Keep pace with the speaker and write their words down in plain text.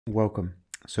Welcome.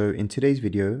 So in today's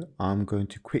video, I'm going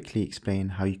to quickly explain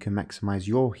how you can maximize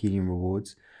your Helium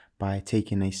rewards by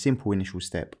taking a simple initial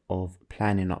step of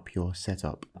planning up your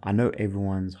setup. I know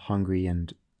everyone's hungry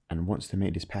and wants to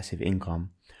make this passive income,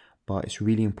 but it's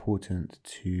really important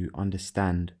to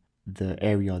understand the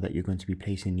area that you're going to be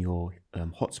placing your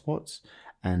hotspots,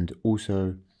 and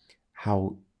also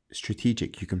how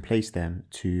strategic you can place them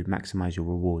to maximize your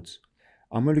rewards.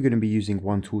 I'm only going to be using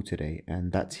one tool today,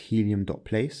 and that's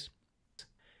helium.place.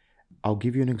 I'll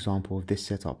give you an example of this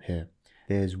setup here.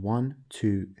 There's 1,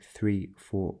 2, 3,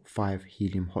 4, 5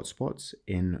 helium hotspots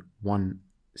in one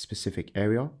specific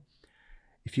area.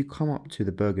 If you come up to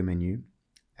the burger menu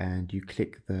and you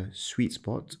click the sweet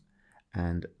spot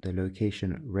and the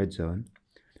location red zone,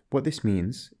 what this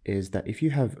means is that if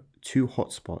you have 2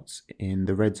 hotspots in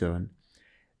the red zone,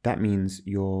 that means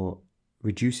you're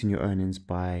reducing your earnings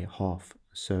by half.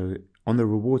 So on the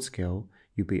reward scale,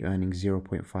 you'll be earning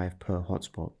 0.5 per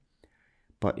hotspot.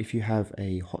 But if you have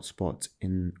a hotspot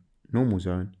in normal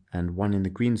zone and one in the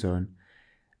green zone,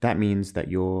 that means that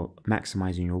you're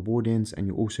maximizing your reward-ins and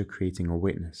you're also creating a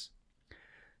witness.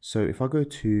 So if I go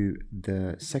to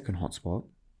the second hotspot,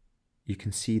 you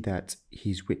can see that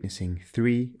he's witnessing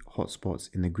 3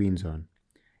 hotspots in the green zone.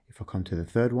 If I come to the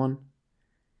third one,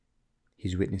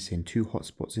 he's witnessing 2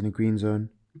 hotspots in the green zone.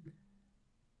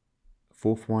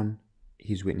 Fourth one,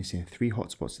 he's witnessing 3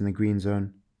 hotspots in the green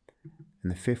zone.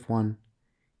 And the fifth one,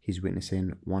 he's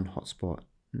witnessing 1 hotspot,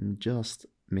 just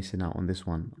missing out on this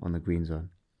one on the green zone.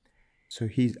 So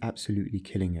he's absolutely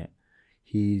killing it.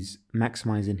 He's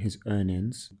maximizing his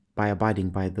earnings by abiding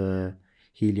by the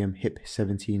Helium HIP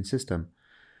 17 system.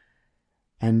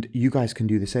 And you guys can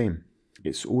do the same.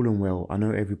 It's all and well. I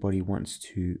know everybody wants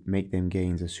to make them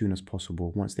gains as soon as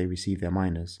possible once they receive their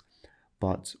miners,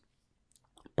 but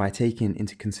by taking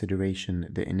into consideration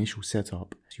the initial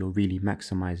setup, you're really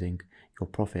maximizing your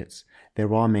profits.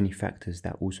 There are many factors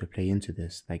that also play into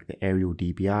this, like the aerial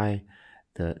DBI,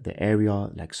 the area,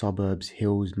 like suburbs,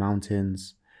 hills,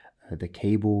 mountains, the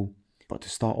cable. But to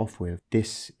start off with,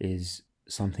 this is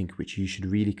something which you should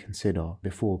really consider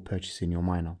before purchasing your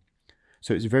miner.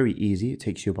 So it's very easy. It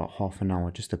takes you about half an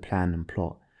hour just to plan and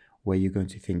plot where you're going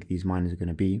to think these miners are going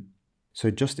to be.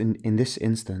 So just in this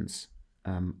instance,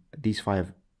 these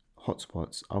 5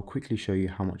 hotspots, I'll quickly show you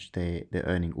how much they're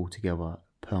earning altogether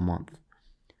per month.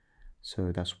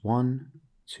 So that's 1,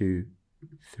 2,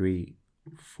 3,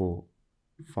 4,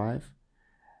 5.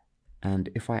 And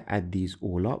if I add these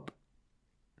all up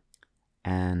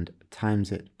and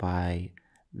times it by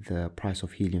the price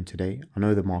of helium today, I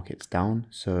know the market's down,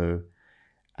 so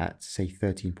at say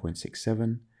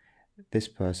 13.67, this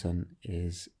person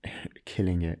is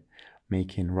killing it,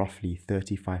 making roughly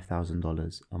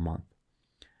 $35,000 a month.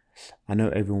 I know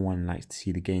everyone likes to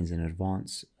see the gains in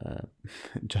advance,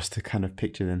 just to kind of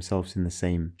picture themselves in the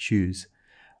same shoes.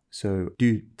 So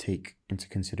do take into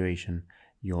consideration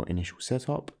your initial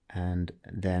setup, and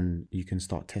then you can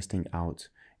start testing out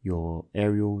your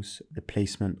aerials, the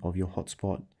placement of your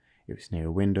hotspot, if it's near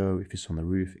a window, if it's on the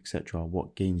roof, etc.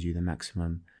 What gains you the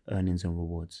maximum earnings and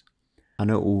rewards. I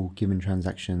know all given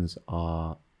transactions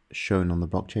are shown on the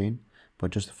blockchain,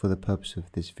 but just for the purpose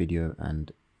of this video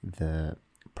and the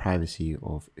privacy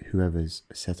of whoever's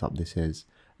setup this is,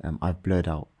 I've blurred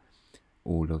out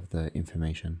all of the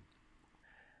information.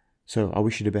 So I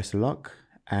wish you the best of luck,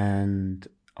 and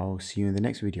I'll see you in the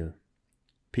next video.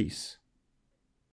 Peace.